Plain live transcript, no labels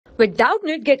With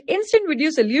Doubtnut, get instant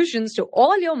video solutions to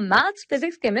all your maths,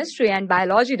 physics, chemistry, and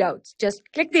biology doubts. Just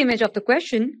click the image of the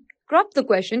question, crop the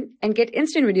question, and get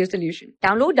instant video solution.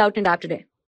 Download Doubtnut app today.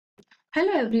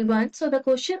 Hello everyone. So the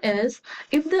question is,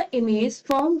 if the image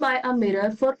formed by a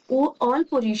mirror for all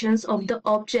positions of the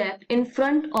object in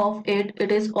front of it,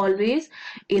 it is always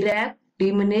erect,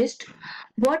 diminished.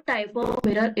 What type of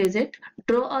mirror is it?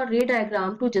 Draw a ray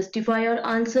diagram to justify your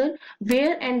answer.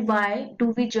 Where and why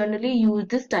do we generally use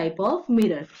this type of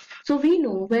mirror? So we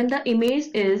know when the image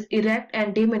is erect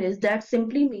and diminished, that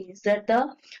simply means that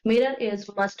the mirror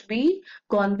must be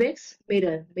convex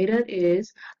mirror. Mirror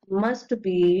is must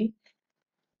be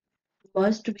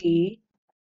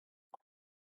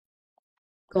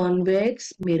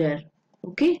convex mirror.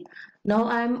 Okay, now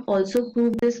I'm also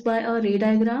prove this by a ray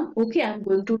diagram. Okay, I'm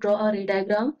going to draw a ray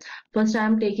diagram. First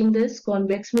I'm taking this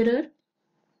convex mirror.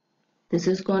 This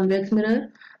is convex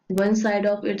mirror. One side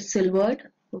of it silvered,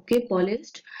 okay,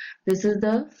 polished. This is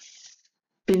the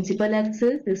principal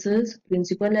axis, this is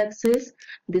principal axis,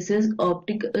 this is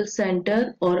optical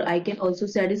center, or I can also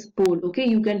say it is pole. Okay,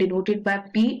 you can denote it by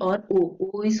P or O.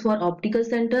 O is for optical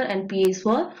center and P is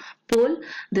for pole.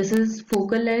 This is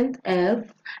focal length F,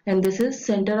 and this is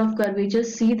center of curvature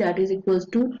C, that is equals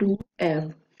to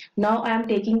 2F. Now I am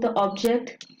taking the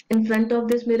object in front of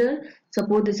this mirror.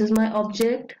 Suppose this is my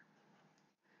object.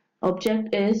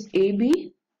 Object is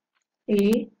AB,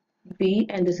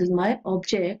 and this is my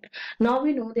object. Now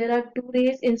we know there are two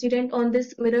rays incident on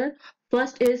this mirror.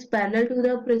 First is parallel to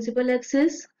the principal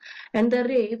axis, and the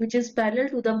ray which is parallel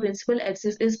to the principal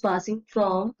axis is passing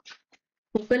from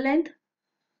focal length,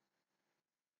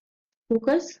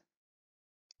 focus,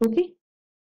 okay,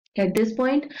 at this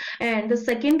point, and the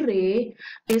second ray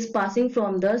is passing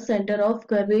from the center of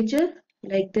curvature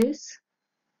like this.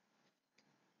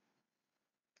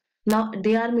 Now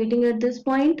they are meeting at this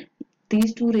point.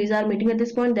 These two rays are meeting at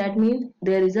this point. That means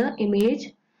there is a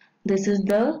image. This is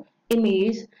the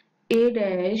image A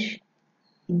dash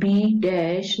B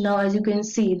dash. Now as you can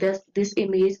see, this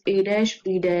image A dash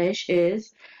B dash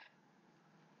is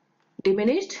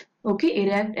diminished. Okay,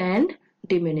 erect and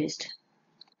diminished.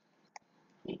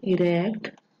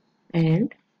 Erect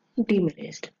and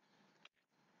diminished.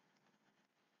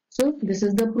 So this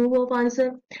is the proof of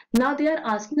answer. Now they are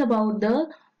asking about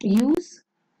the use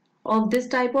of this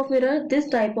type of mirror. This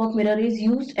type of mirror is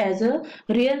used as a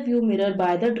rear view mirror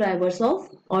by the drivers of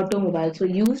automobile. So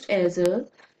used as a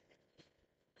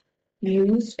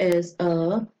rear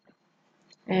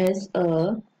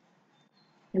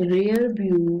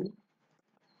view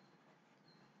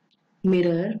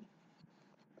mirror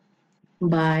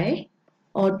by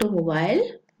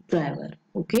automobile driver.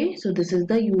 Okay, so this is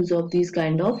the use of this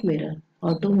kind of mirror,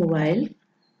 automobile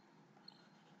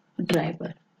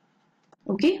driver.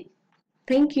 Okay,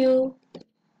 thank you.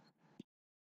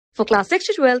 For class 6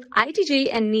 to 12, IIT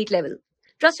JEE and NEET level.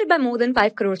 Trusted by more than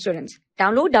 5 crore students.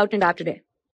 Download Doubtnut app today.